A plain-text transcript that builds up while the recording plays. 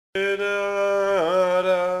Hey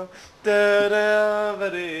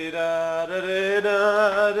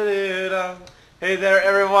there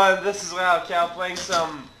everyone, this is Cal playing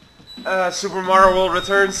some Super Mario World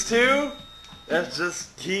Returns 2. Let's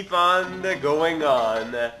just keep on going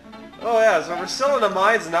on. Oh yeah, so we're still in the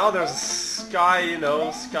mines now. There's a sky,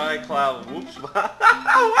 sky cloud. Whoops. What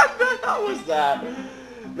the hell was that?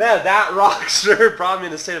 Man, that rock sure brought me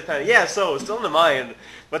in a state of panic. Yeah, so it's still in the mine,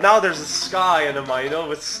 but now there's a sky in the mine,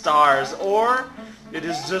 with stars, or it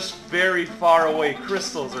is just very far away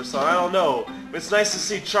crystals or something. I don't know. But it's nice to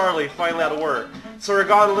see Charlie finally at work. So we're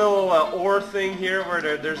got a little ore thing here where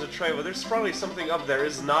there's a tray. Well, there's probably something up there,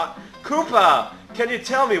 is not? Koopa! Can you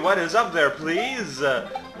tell me what is up there, please?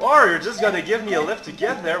 Or you're just gonna give me a lift to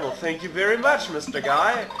get there? Well, thank you very much, Mr.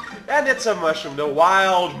 Guy. And it's a mushroom, the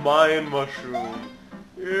wild mine mushroom.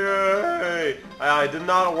 Yay! I did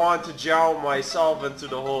not want to jump myself into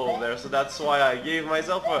the hole there, so that's why I gave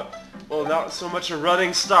myself a, well, not so much a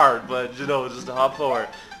running start, but, just to hop forward.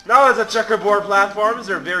 Now it's a checkerboard platforms.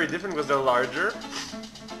 They're very different because they're larger.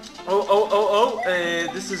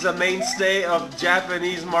 This is a mainstay of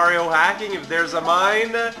Japanese Mario hacking. If there's a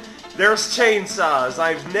mine, there's chainsaws.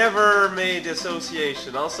 I've never made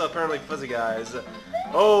association. Also, apparently fuzzy guys.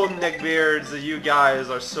 Oh, neckbeards, you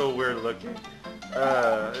guys are so weird looking.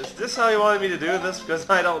 Is this how you wanted me to do this? Because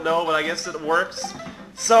I don't know, but I guess it works.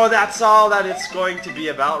 So that's all that it's going to be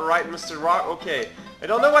about, right, Mr. Rock? Okay. I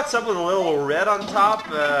don't know what's up with a little red on top.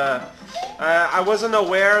 I wasn't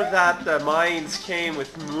aware that the mines came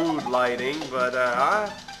with mood lighting, but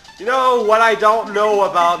what I don't know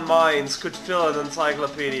about mines could fill an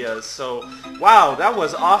encyclopedia. So, wow, that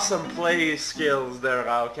was awesome play skills there,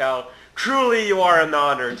 Raukal. Truly, you are an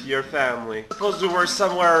honor to your family. Supposed to work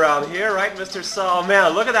somewhere around here, right, Mr. Saw?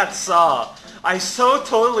 Man, look at that saw. I so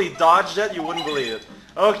totally dodged it, you wouldn't believe it.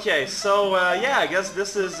 Okay, so, yeah, I guess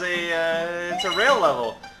this is it's a rail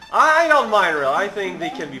level. I don't mind rail. I think they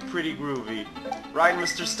can be pretty groovy. Right,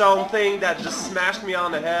 Mr. Stone thing that just smashed me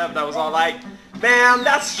on the head. That was all like, man,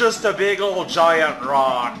 that's just a big old giant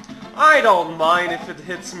rock. I don't mind if it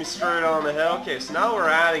hits me straight on the head. Okay, so now we're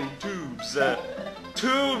adding tubes.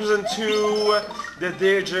 Tubes into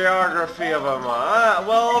the geography of a mine.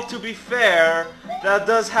 Well, to be fair, that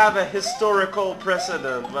does have a historical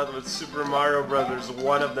precedent, but with Super Mario Brothers,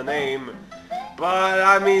 one of the name. But,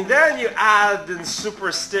 I mean, then you add in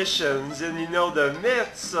superstitions and the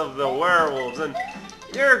myths of the werewolves, and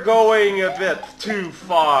you're going a bit too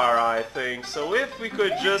far, I think. So if we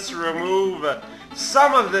could just remove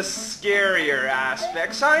some of the scarier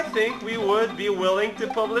aspects, I think we would be willing to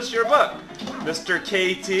publish your book. Mr.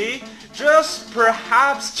 KT, just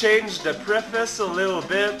perhaps change the preface a little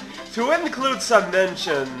bit to include some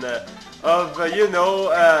mention of,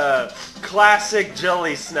 classic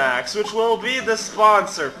jelly snacks, which will be the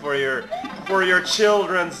sponsor for your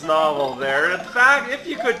children's novel there. In fact, if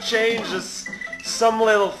you could change some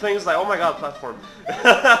little things like, oh my god, platform.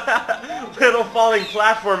 Little falling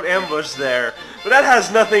platform ambush there. But that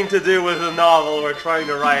has nothing to do with the novel we're trying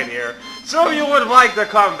to write here. So if you would like to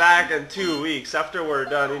come back in 2 weeks after we're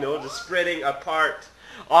done, just spreading apart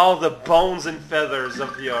all the bones and feathers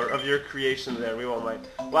of your creation there, we won't mind.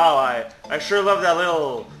 Wow, I sure love that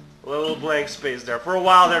little blank space there. For a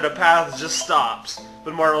while there, the path just stops.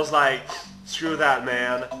 But Mario's like, screw that,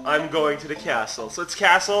 man. I'm going to the castle. So it's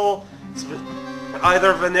castle. It's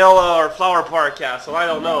either Vanilla or Flower Park Castle. I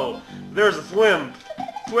don't know. There's a Thwimp.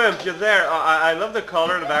 Thwimp, you're there. I love the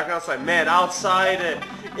color in the background. It's like, man, outside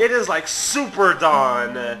it is like super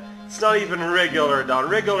dawn. It's not even regular dawn.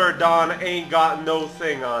 Regular dawn ain't got no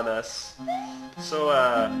thing on us. So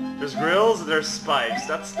there's grills, there's spikes.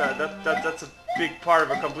 That's a big part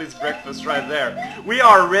of a complete breakfast right there. We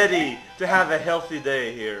are ready to have a healthy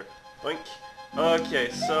day here. Boink. Okay,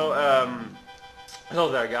 so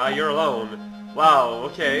hello there, guy. You're alone. Wow.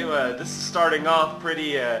 Okay. This is starting off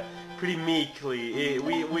pretty meekly.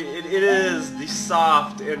 It is the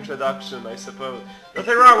soft introduction, I suppose.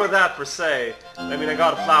 Nothing wrong with that per se. I mean, I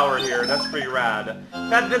got a flower here. That's pretty rad. If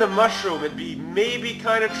that had been a mushroom, it'd be maybe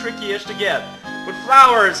kind of tricky-ish to get. But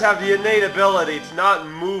flowers have the innate ability to not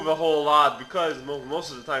move a whole lot because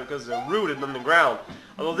most of the time because they're rooted in the ground.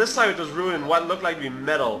 Although this time it was rooted in what looked like to be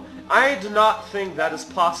metal. I do not think that is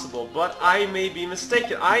possible, but I may be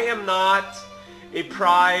mistaken. I am not a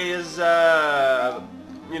prize,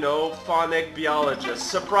 phonic biologist.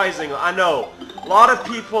 Surprisingly, I know. A lot of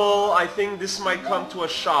people, I think this might come to a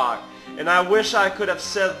shock. And I wish I could have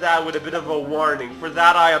said that with a bit of a warning. For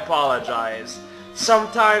that, I apologize.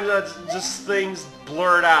 Sometimes just things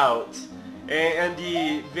blurt out. And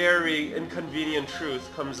the very inconvenient truth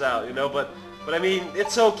comes out, But I mean,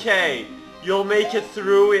 it's okay. You'll make it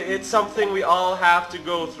through. It's something we all have to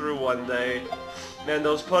go through one day. Man,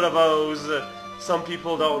 those potavos, some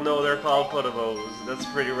people don't know they're called potavos. That's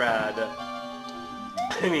pretty rad.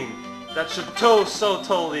 I mean, that should so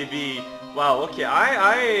totally be... Wow, okay,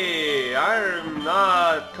 I'm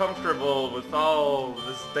not comfortable with all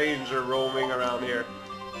this danger roaming around here.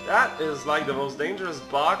 That is like the most dangerous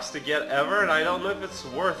box to get ever, and I don't know if it's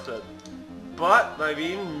worth it. But, I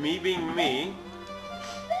mean, me being me...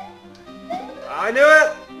 I knew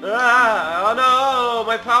it! Ah, oh no,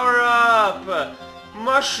 my power up!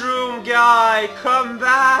 Mushroom guy, come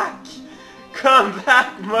back! Come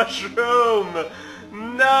back, mushroom!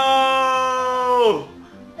 No!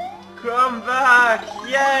 Come back!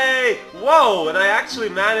 Yay! Whoa! And I actually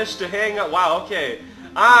managed to hang up. Wow, okay.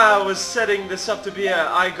 I was setting this up to be a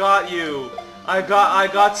I got you. I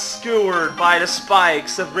got skewered by the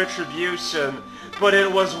spikes of retribution, but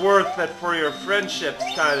it was worth it for your friendships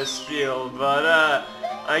kind of spiel. But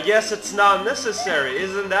I guess it's not necessary.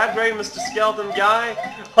 Isn't that great, Mr. Skeleton Guy?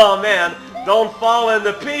 Oh man, don't fall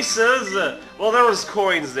into pieces! Well, there was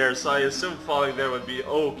coins there, so I assumed falling there would be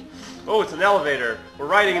oak. Oh, it's an elevator. We're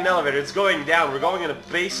riding an elevator. It's going down. We're going in a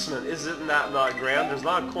basement. Isn't that not grand? There's a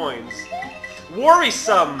lot of coins.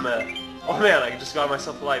 Worrisome! Oh man, I just got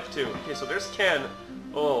myself alive too. Okay, so there's Ken.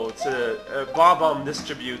 Oh, it's a bomb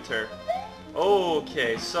distributor.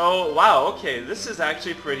 Okay, so, wow, okay, this is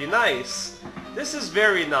actually pretty nice. This is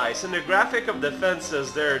very nice, and the graphic of the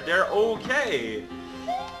fences, they're okay.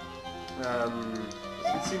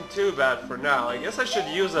 Doesn't seem too bad for now. I guess I should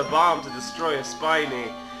use a bomb to destroy a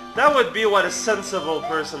spiny. That would be what a sensible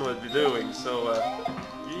person would be doing, so,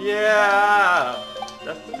 yeah!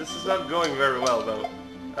 This is not going very well, though.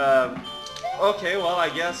 Okay, well, I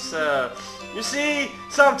guess, you see,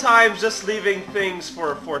 sometimes just leaving things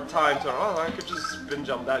for time to... Oh, I could just spin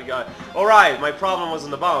jump that guy. Alright, my problem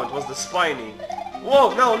wasn't the bomb, it was the spiny.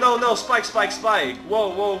 Whoa, no, spike.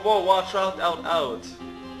 Whoa, watch out.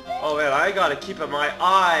 Oh man, I gotta keep my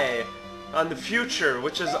eye on the future,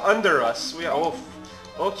 which is under us.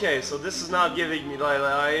 Okay, so this is not giving me, like,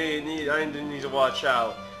 I need to watch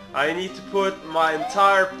out. I need to put my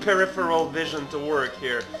entire peripheral vision to work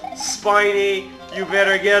here. Spiny, you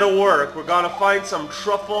better get to work. We're gonna find some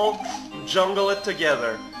truffle and jungle it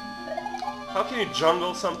together. How can you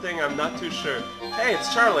jungle something? I'm not too sure. Hey,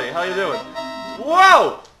 it's Charlie. How you doing?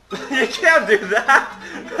 Whoa! You can't do that!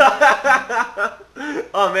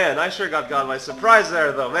 Oh man, I sure got by surprise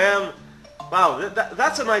there though, man. Wow,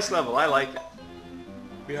 that's a nice level. I like it.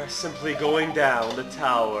 We are simply going down the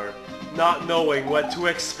tower, not knowing what to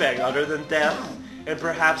expect other than death, and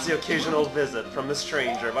perhaps the occasional visit from a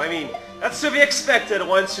stranger. But I mean, that's to be expected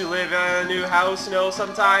once you live in a new house, you know,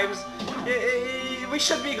 sometimes. We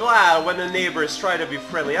should be glad when the neighbors try to be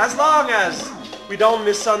friendly, as long as we don't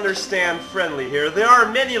misunderstand friendly here. There are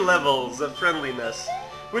many levels of friendliness,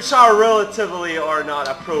 which are relatively or not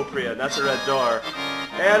appropriate. That's a red door.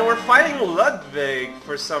 And we're fighting Ludwig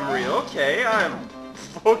for some reason. Okay,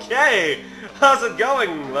 how's it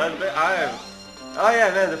going, Ludwig? Oh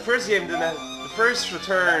yeah, man, the first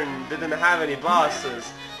return didn't have any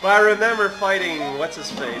bosses, but I remember fighting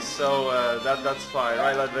what's-his-face, so that's fine,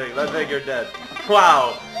 right, Ludwig? Ludwig, you're dead.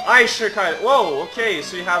 Wow, I sure kind of... Whoa, okay,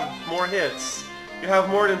 so you have more hits. You have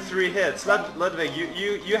more than 3 hits. Ludwig,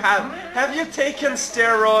 you have you taken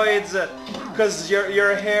steroids? Because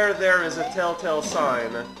your hair there is a telltale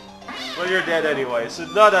sign. Well, you're dead anyway, so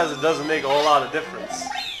it doesn't make a whole lot of difference.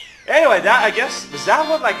 Anyway, that, I guess, was that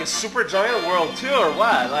what, like, a super giant world 2 or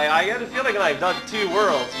what? Like, I got a feeling I've done 2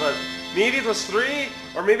 worlds, but maybe it was 3?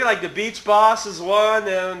 Or maybe, like, the beach boss is 1,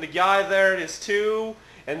 and the guy there is 2,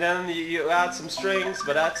 and then you add some strings,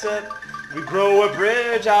 but that's it. We grow a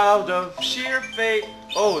bridge out of sheer fate.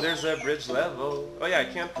 Oh, there's a bridge level. Oh yeah, I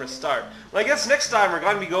can't press start. Well, I guess next time we're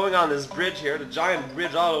going to be going on this bridge here, the giant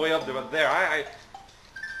bridge all the way up there. I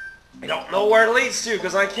don't know where it leads to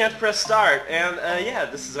because I can't press start. And yeah,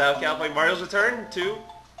 this is how playing Mario's Return to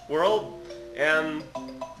World. And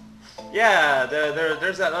yeah,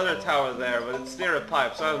 there's that other tower there, but it's near a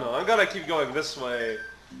pipe, so I don't know. I'm gonna keep going this way.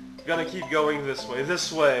 I'm gonna keep going this way.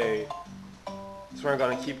 This way. That's where I'm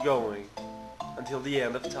gonna keep going until the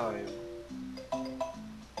end of time.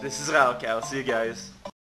 This is Ralk. I'll see you guys.